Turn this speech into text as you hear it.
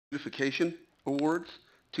Beautification Awards,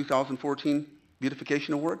 2014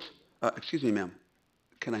 Beautification Awards. Excuse me, ma'am.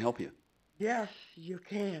 Can I help you? Yes, you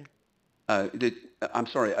can. Did, I'm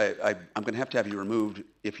sorry, I'm going to have you removed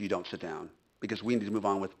if you don't sit down because we need to move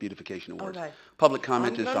on with Beautification Awards. Okay. Public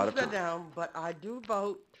comment I'm is going out to of sit time. down, but I do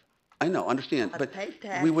vote. I know, understand, I but pay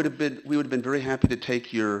we would taxes. have been we would have been very happy to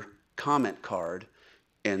take your comment card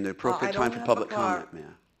and the I appropriate time don't for have a public car, comment,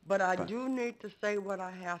 ma'am. but I But do need to say what I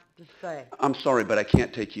have to say. I'm sorry, but I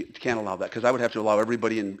can't allow that because I would have to allow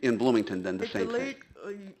everybody in Bloomington then the It's same thing. elite.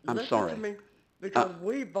 I'm Listen to sorry. me, Uh, because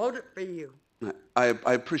we voted for you, I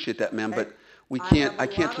appreciate that, ma'am, and but I have a I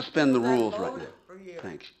can't lot of suspend people the that rules right now. voted for you.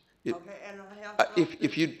 Thanks. It, Okay, and I have if something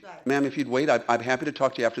to you'd, say. ma'am, if you'd wait, I'm happy to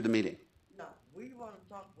talk to you after the meeting. No, we want to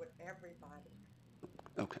talk with everybody,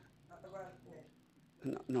 Okay. not arrest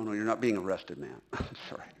me. No, you're not being arrested, ma'am. I'm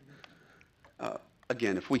sorry. Okay.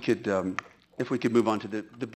 Again, if we could move on to the